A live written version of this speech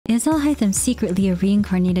Is Alhaitham secretly a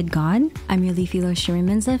reincarnated god? I'm your leify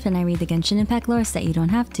Minsleif, and I read the Genshin Impact lore so that you don't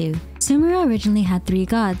have to. Sumeru originally had 3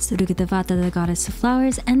 gods, Rukkhadevata, the goddess of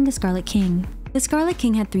flowers, and the Scarlet King. The Scarlet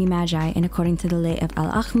King had 3 magi, and according to the lay of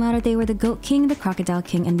Alhaitham, they were the Goat King, the Crocodile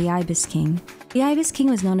King, and the Ibis King. The Ibis King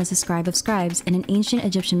was known as the Scribe of Scribes, and in ancient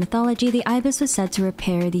Egyptian mythology, the Ibis was said to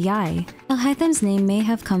repair the eye. Alhaitham's name may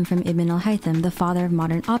have come from Ibn Alhaitham, the father of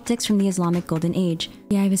modern optics from the Islamic Golden Age.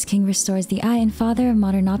 The Ibis King restores the eye and father of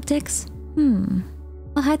modern optics?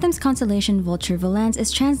 Alhaitham's constellation Vulture Volans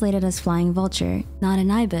is translated as Flying Vulture, not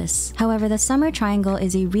an ibis. However, the Summer Triangle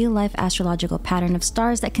is a real-life astrological pattern of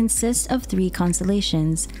stars that consists of 3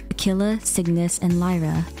 constellations: Aquila, Cygnus, and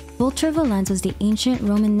Lyra. Vulture Volans was the ancient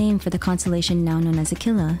Roman name for the constellation now known as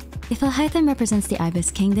Aquila. If Alhaitham represents the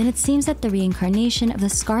Ibis King, then it seems that the reincarnation of the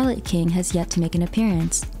Scarlet King has yet to make an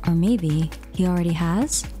appearance. Or maybe he already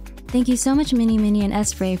has? Thank you so much Mini and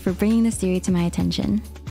Espray for bringing this theory to my attention.